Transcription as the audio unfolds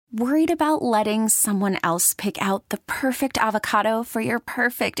Worried about letting someone else pick out the perfect avocado for your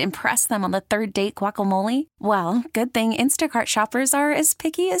perfect impress them on the third date guacamole? Well, good thing Instacart shoppers are as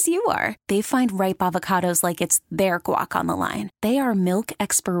picky as you are. They find ripe avocados like it's their guac on the line. They are milk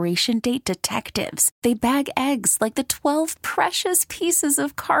expiration date detectives. They bag eggs like the 12 precious pieces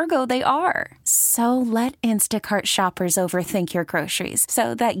of cargo they are. So let Instacart shoppers overthink your groceries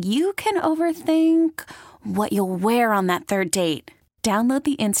so that you can overthink what you'll wear on that third date. Download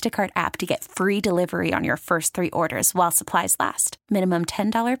the Instacart app to get free delivery on your first 3 orders while supplies last. Minimum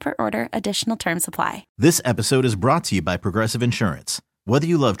 $10 per order. Additional terms apply. This episode is brought to you by Progressive Insurance. Whether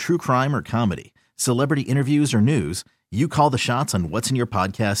you love true crime or comedy, celebrity interviews or news, you call the shots on what's in your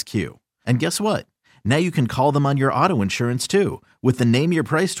podcast queue. And guess what? Now you can call them on your auto insurance too with the Name Your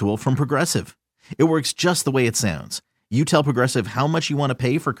Price tool from Progressive. It works just the way it sounds. You tell Progressive how much you want to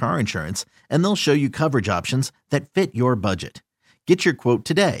pay for car insurance, and they'll show you coverage options that fit your budget. Get your quote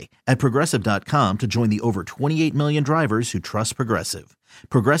today at Progressive.com to join the over 28 million drivers who trust Progressive.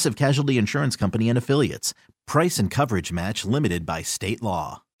 Progressive Casualty Insurance Company and Affiliates. Price and coverage match limited by state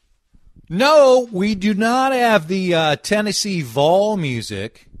law. No, we do not have the Tennessee Vol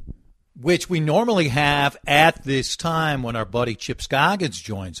music, which we normally have at this time when our buddy Chip Scoggins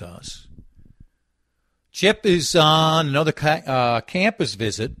joins us. Chip is on another campus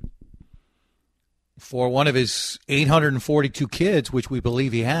visit for one of his 842 kids, which we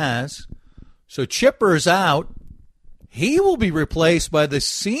believe he has. So Chipper's out. He will be replaced by the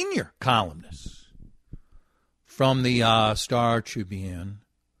senior columnist from the Star Tribune.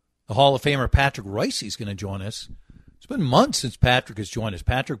 The Hall of Famer Patrick Royce is going to join us. It's been months since Patrick has joined us.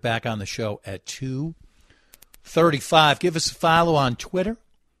 Patrick back on the show at 2:35. Give us a follow on Twitter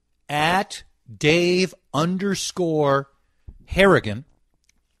at Dave_Harrigan,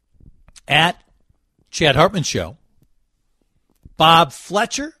 at Chad Hartman Show. Bob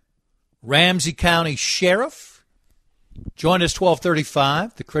Fletcher, Ramsey County Sheriff, joined us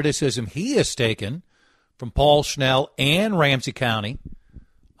 12:35. The criticism he has taken from Paul Schnell and Ramsey County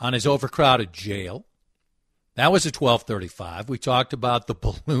on his overcrowded jail. That was at 12:35. We talked about the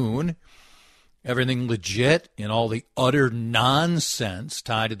balloon, everything legit, and all the utter nonsense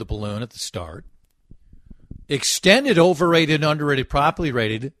tied to the balloon at the start. Extended, overrated, underrated, properly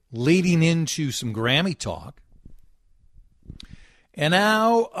rated, leading into some Grammy talk. And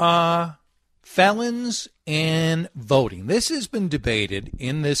now, felons and voting. This has been debated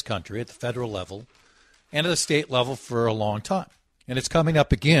in this country at the federal level and at the state level for a long time. And it's coming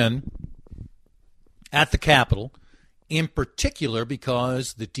up again at the Capitol, in particular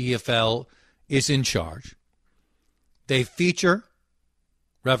because the DFL is in charge. They feature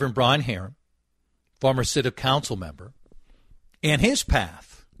Reverend Brian Herron, former city council member, and his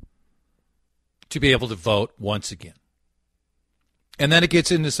path to be able to vote once again. And then it gets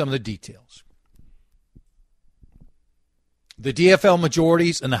into some of the details. The DFL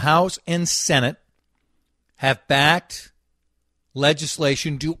majorities in the House and Senate have backed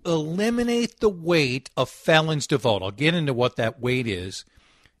legislation to eliminate the weight of felons to vote. I'll get into what that weight is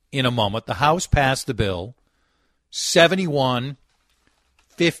in a moment. The House passed the bill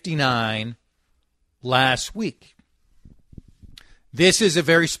 71-59 last week. This is a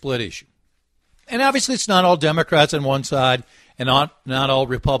very split issue. And obviously it's not all Democrats on one side and not all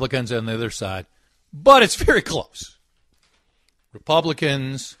Republicans on the other side, but it's very close.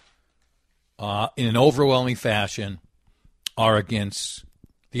 Republicans, in an overwhelming fashion, are against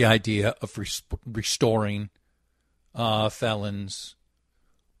the idea of restoring felons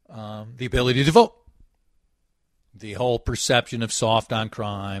the ability to vote. The whole perception of soft on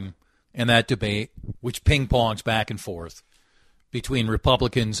crime and that debate, which ping-pongs back and forth between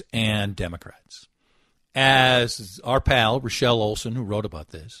Republicans and Democrats. As our pal, Rochelle Olson, who wrote about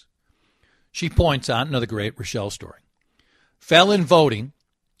this, she points out another great Rochelle story. Felon voting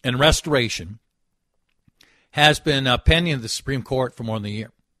and restoration has been pending in the Supreme Court for more than a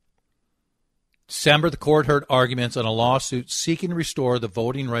year. December, the court heard arguments on a lawsuit seeking to restore the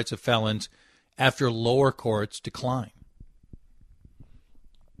voting rights of felons after lower courts decline.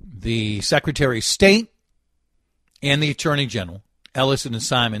 The Secretary of State and the Attorney General, Ellison and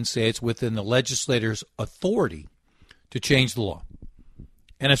Simon, say it's within the legislator's authority to change the law.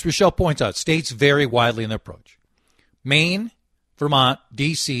 And as Rochelle points out, states vary widely in their approach. Maine, Vermont,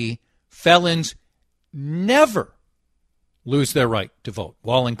 D.C., felons never lose their right to vote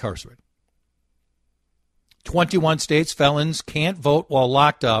while incarcerated. 21 states, felons can't vote while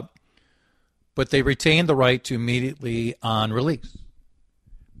locked up, but they retain the right to immediately on release.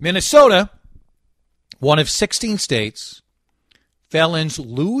 Minnesota, one of 16 states, felons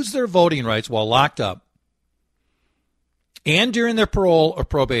lose their voting rights while locked up and during their parole or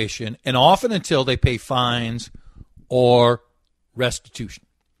probation, and often until they pay fines or restitution.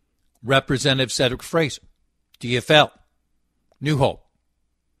 Representative Cedric Fraser, DFL, New Hope,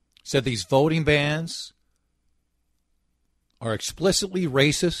 said these voting bans are explicitly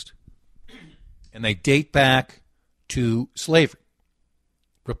racist and they date back to slavery.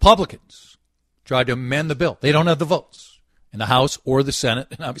 Republicans tried to amend the bill. They don't have the votes in the House or the Senate,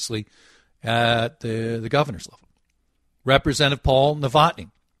 and obviously at the governor's level. Representative Paul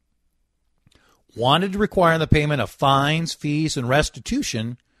Novotny wanted to require the payment of fines, fees, and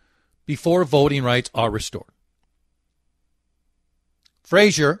restitution before voting rights are restored.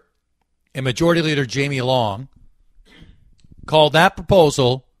 Fraser and Majority Leader Jamie Long called that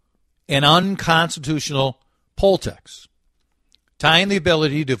proposal an unconstitutional poll tax. Tying the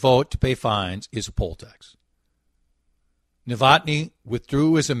ability to vote to pay fines is a poll tax. Novotny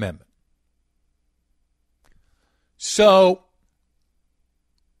withdrew his amendment. So,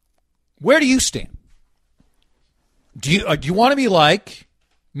 where do you stand? Do you want to be like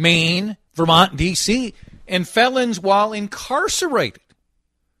Maine, Vermont, and D.C., and felons while incarcerated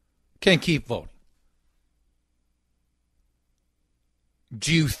can keep voting?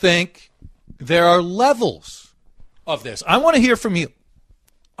 Do you think there are levels of this? I want to hear from you.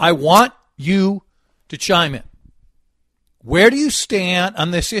 I want you to chime in. Where do you stand on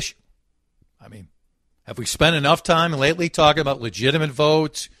this issue? I mean, have we spent enough time lately talking about legitimate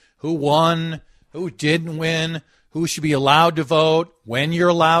votes, who won, who didn't win, who should be allowed to vote, when you're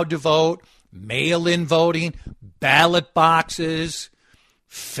allowed to vote, mail-in voting, ballot boxes,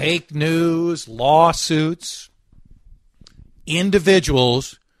 fake news, lawsuits,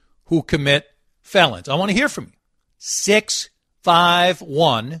 individuals who commit felons? I want to hear from you.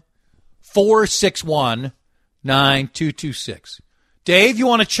 651-461-9226. Dave, you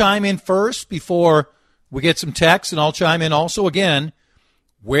want to chime in first before we get some text, and I'll chime in also. Again,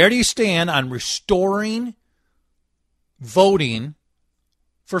 where do you stand on restoring voting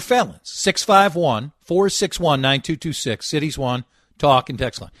for felons? 651-461-9226. Cities 1, talk and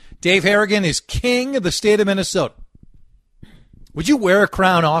text line. Dave Harrigan is king of the state of Minnesota. Would you wear a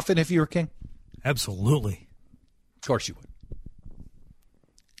crown often if you were king? Absolutely. Of course you would.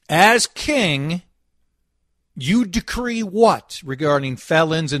 As king, you decree what regarding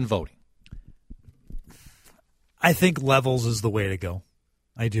felons and voting? I think levels is the way to go.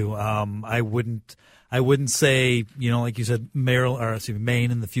 I do. I wouldn't say, like you said,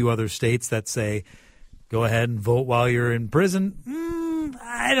 Maine and the few other states that say go ahead and vote while you're in prison.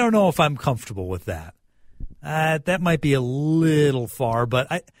 I don't know if I'm comfortable with that. That might be a little far,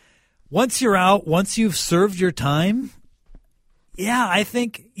 but once you're out, once you've served your time, yeah, I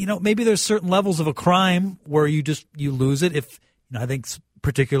think, maybe there's certain levels of a crime where you lose it. If, I think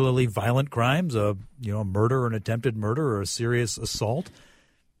particularly violent crimes, a murder or an attempted murder or a serious assault,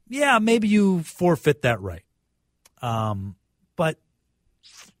 yeah, maybe you forfeit that right. But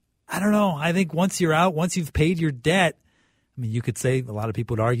I don't know. I think once you're out, once you've paid your debt, you could say, a lot of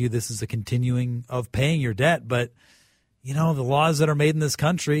people would argue this is a continuing of paying your debt, but, the laws that are made in this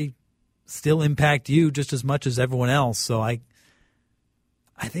country still impact you just as much as everyone else. So I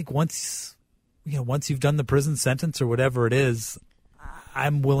think once you've done the prison sentence or whatever it is,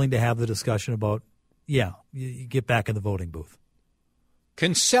 I'm willing to have the discussion about, you get back in the voting booth.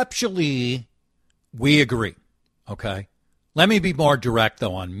 Conceptually, we agree, okay? Let me be more direct,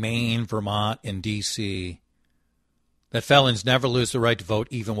 though, on Maine, Vermont, and D.C., that felons never lose the right to vote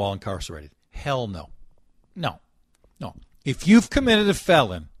even while incarcerated. Hell no. No. If you've committed a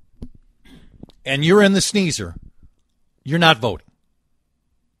felon and you're in the sneezer, you're not voting.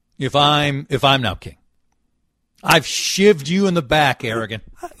 If I'm now king. I've shivved you in the back, Harrigan.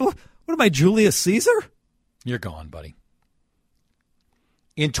 What am I, Julius Caesar? You're gone, buddy.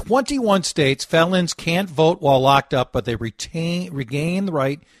 In 21 states, felons can't vote while locked up, but they regain the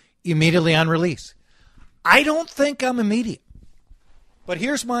right immediately on release. I don't think I'm immediate. But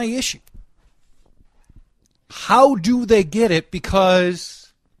here's my issue. How do they get it?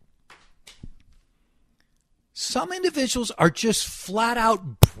 Because some individuals are just flat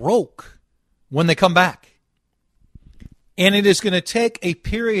out broke when they come back. And it is going to take a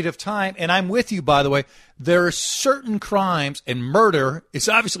period of time. And I'm with you, by the way. There are certain crimes, and murder is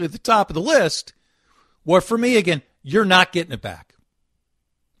obviously at the top of the list, where for me, again, you're not getting it back.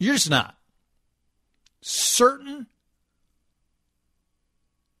 You're just not. Certain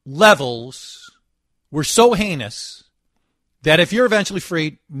levels were so heinous that if you're eventually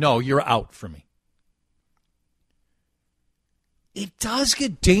freed, no, you're out for me. It does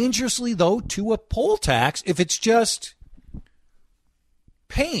get dangerously, though, to a poll tax if it's just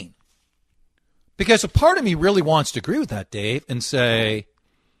pain. Because a part of me really wants to agree with that, Dave, and say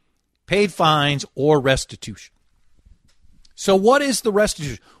paid fines or restitution. So what is the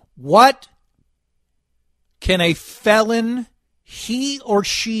restitution? What can a felon, he or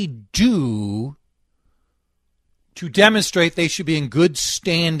she, do to demonstrate they should be in good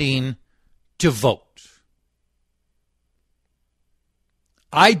standing to vote?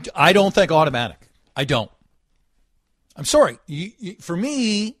 I don't think automatic. I don't. I'm sorry. For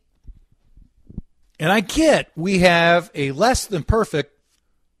me, and I get we have a less than perfect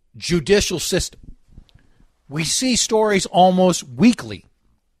judicial system. We see stories almost weekly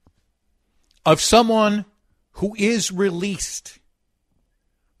of someone who is released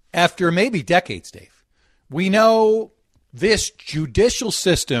after maybe decades, Dave. We know this judicial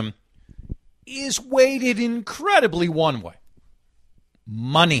system is weighted incredibly one way.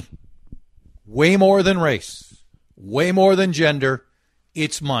 Money. Way more than race. Way more than gender.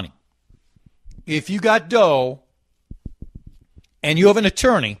 It's money. If you got dough and you have an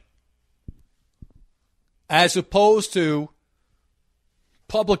attorney, as opposed to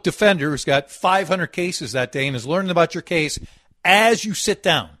public defender who's got 500 cases that day and is learning about your case as you sit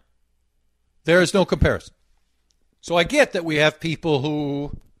down, there is no comparison. So I get that we have people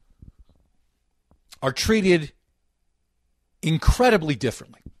who are treated incredibly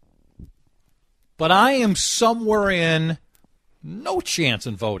differently. But I am somewhere in no chance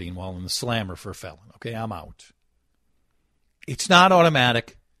in voting while in the slammer for a felon. Okay, I'm out. It's not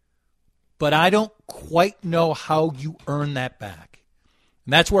automatic, but I don't quite know how you earn that back.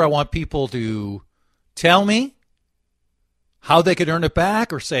 And that's where I want people to tell me how they could earn it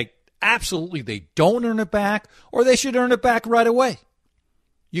back, or say absolutely they don't earn it back, or they should earn it back right away.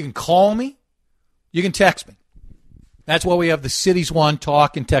 You can call me. You can text me. That's why we have the Cities One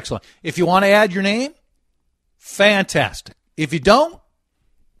talk and text line. If you want to add your name, fantastic. If you don't.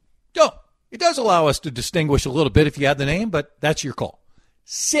 It does allow us to distinguish a little bit if you add the name, but that's your call.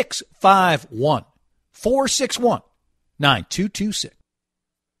 651-461-9226.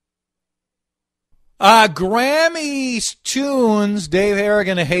 Grammys tunes. Dave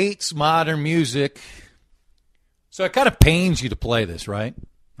Harrigan hates modern music. So it kind of pains you to play this, right?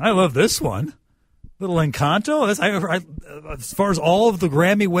 I love this one. Little Encanto. As far as all of the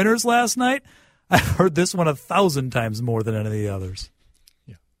Grammy winners last night, I've heard this one 1,000 times more than any of the others.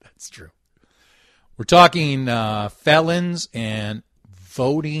 Yeah, that's true. We're talking felons and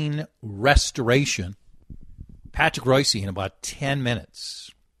voting restoration. Patrick Royce in about 10 minutes.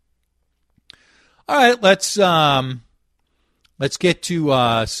 All right, let's get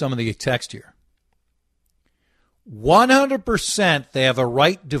to some of the text here. 100% they have a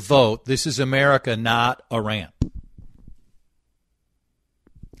right to vote. This is America, not Iran.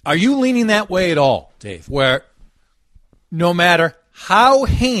 Are you leaning that way at all, Dave, where no matter how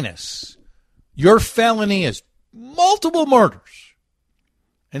heinous your felony is, multiple murders,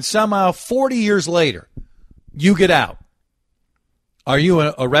 and somehow 40 years later you get out, are you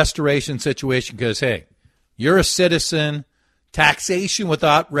in a restoration situation because, hey, you're a citizen, taxation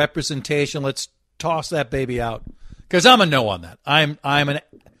without representation, let's toss that baby out? Because I'm a no on that. I'm an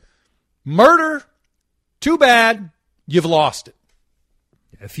murder, too bad, you've lost it.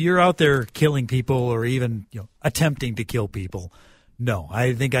 If you're out there killing people or even attempting to kill people, no.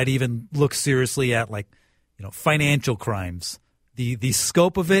 I think I'd even look seriously at financial crimes. The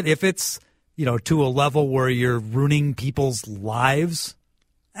scope of it, if it's to a level where you're ruining people's lives,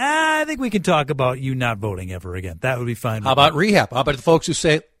 I think we can talk about you not voting ever again. That would be fine. How about rehab? How about the folks who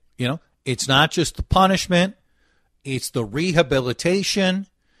say, it's not just the punishment, it's the rehabilitation.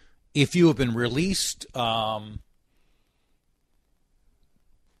 If you have been released,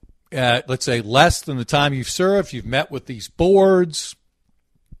 let's say less than the time you've served, you've met with these boards,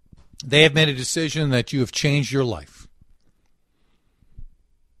 they have made a decision that you have changed your life.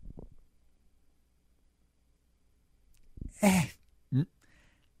 I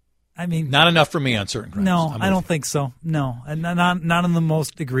mean, not enough for me on certain crimes. No, I don't think so. No, and not on the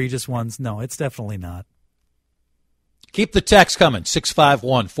most egregious ones. No, it's definitely not. Keep the text coming,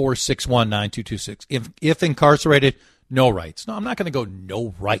 651-461-9226. If incarcerated, no rights. No, I'm not going to go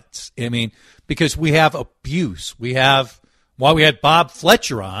no rights. I mean, because we have abuse. We had Bob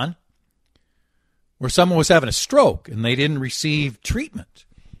Fletcher on, where someone was having a stroke and they didn't receive treatment,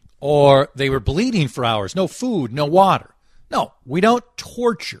 or they were bleeding for hours, no food, no water. No, we don't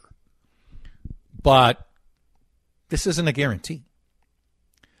torture. But this isn't a guarantee.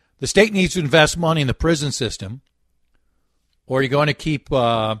 The state needs to invest money in the prison system, or you're going to keep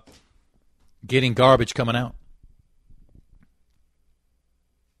getting garbage coming out.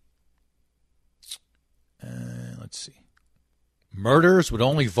 Let's see. Murderers would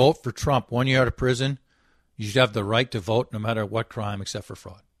only vote for Trump 1 year out of prison. You should have the right to vote no matter what crime except for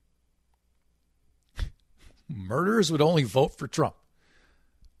fraud. Murderers would only vote for Trump.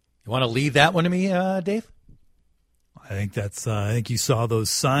 You want to lead that one to me, Dave? I think that's. I think you saw those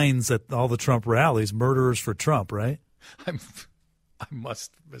signs at all the Trump rallies. Murderers for Trump, right? I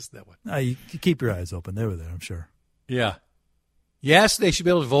must have missed that one. You keep your eyes open. They were there, I'm sure. Yeah. Yes, they should be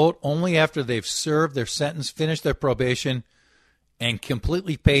able to vote only after they've served their sentence, finished their probation, and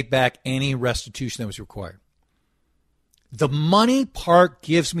completely paid back any restitution that was required. The money part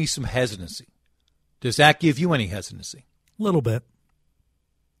gives me some hesitancy. Does that give you any hesitancy? A little bit.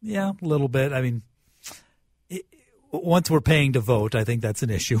 Yeah, a little bit. I mean, once we're paying to vote, I think that's an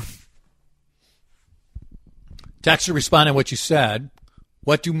issue. Texter responding to what you said.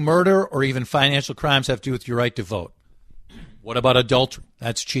 What do murder or even financial crimes have to do with your right to vote? What about adultery?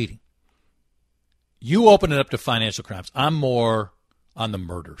 That's cheating. You open it up to financial crimes. I'm more on the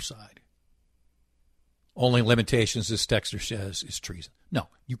murder side. Only limitations, this texter says, is treason. No,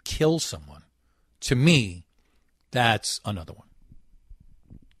 you kill someone. To me, that's another one.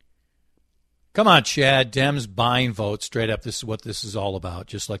 Come on, Chad. Dems buying votes straight up. This is what this is all about,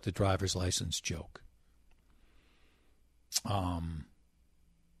 just like the driver's license joke.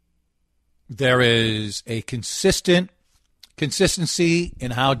 There is a consistency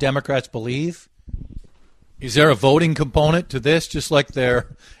in how Democrats believe. Is there a voting component to this, just like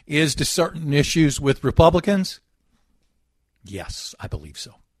there is to certain issues with Republicans? Yes, I believe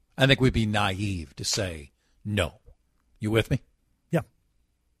so. I think we'd be naive to say no. You with me? Yeah.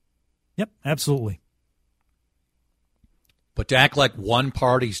 Yep, absolutely. But to act like one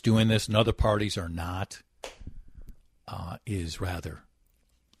party's doing this and other parties are not is rather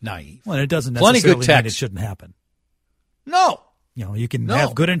naive. Well, it doesn't necessarily mean it shouldn't happen. No. You know, you can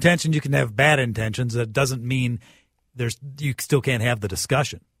have good intentions, you can have bad intentions. That doesn't mean you still can't have the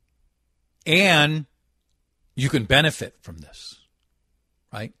discussion. And you can benefit from this,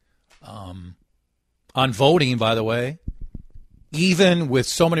 right? On voting, by the way, even with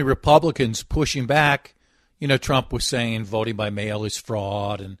so many Republicans pushing back, you know, Trump was saying voting by mail is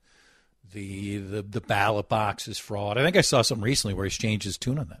fraud and the ballot box is fraud. I think I saw something recently where he's changed his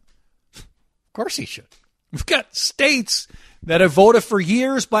tune on that. Of course he should. We've got states that have voted for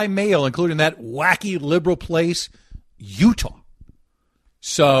years by mail, including that wacky liberal place, Utah.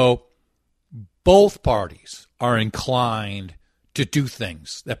 So both parties are inclined to do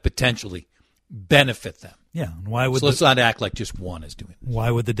things that potentially benefit them. Yeah, and why would let's not act like just one is doing this.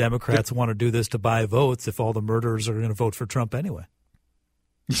 Why would the Democrats want to do this to buy votes if all the murderers are going to vote for Trump anyway?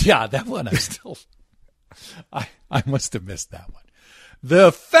 Yeah, that one I must have missed that one.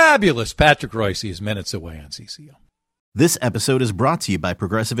 The fabulous Patrick Royce is minutes away on CCO. This episode is brought to you by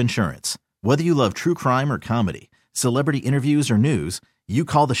Progressive Insurance. Whether you love true crime or comedy, celebrity interviews or news, you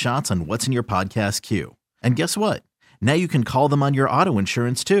call the shots on what's in your podcast queue. And guess what? Now you can call them on your auto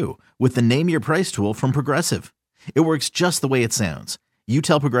insurance too with the Name Your Price tool from Progressive. It works just the way it sounds. You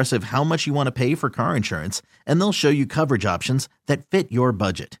tell Progressive how much you want to pay for car insurance, and they'll show you coverage options that fit your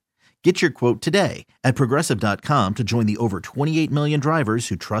budget. Get your quote today at Progressive.com to join the over 28 million drivers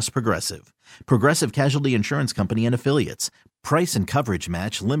who trust Progressive. Progressive Casualty Insurance Company and Affiliates. Price and coverage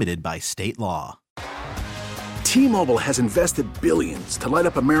match limited by state law. T-Mobile has invested billions to light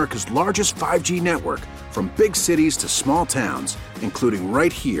up America's largest 5G network, from big cities to small towns, including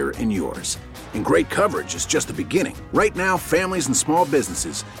right here in yours. And great coverage is just the beginning. Right now, families and small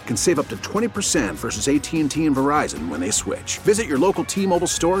businesses can save up to 20% versus AT&T and Verizon when they switch. Visit your local T-Mobile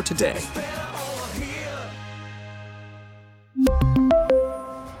store today.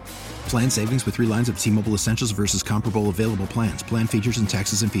 Plan savings with 3 lines of T-Mobile Essentials versus comparable available plans. Plan features and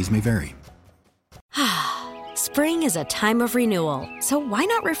taxes and fees may vary. Spring is a time of renewal, so why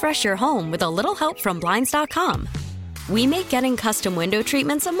not refresh your home with a little help from Blinds.com? We make getting custom window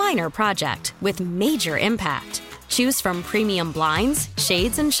treatments a minor project with major impact. Choose from premium blinds,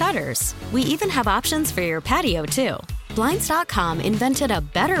 shades, and shutters. We even have options for your patio, too. Blinds.com invented a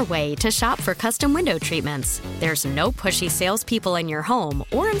better way to shop for custom window treatments. There's no pushy salespeople in your home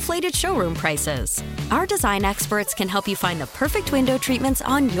or inflated showroom prices. Our design experts can help you find the perfect window treatments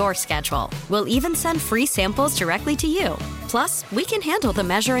on your schedule. We'll even send free samples directly to you. Plus, we can handle the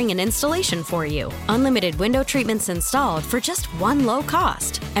measuring and installation for you. Unlimited window treatments installed for just one low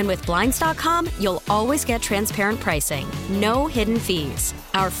cost. And with Blinds.com, you'll always get transparent pricing. No hidden fees.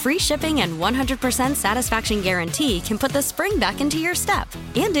 Our free shipping and 100% satisfaction guarantee can put the spring back into your step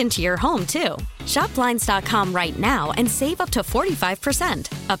and into your home, too. Shop Blinds.com right now and save up to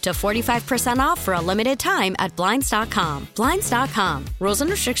 45%. Up to 45% off for a limited time at Blinds.com. Blinds.com. Rules and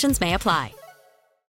restrictions may apply.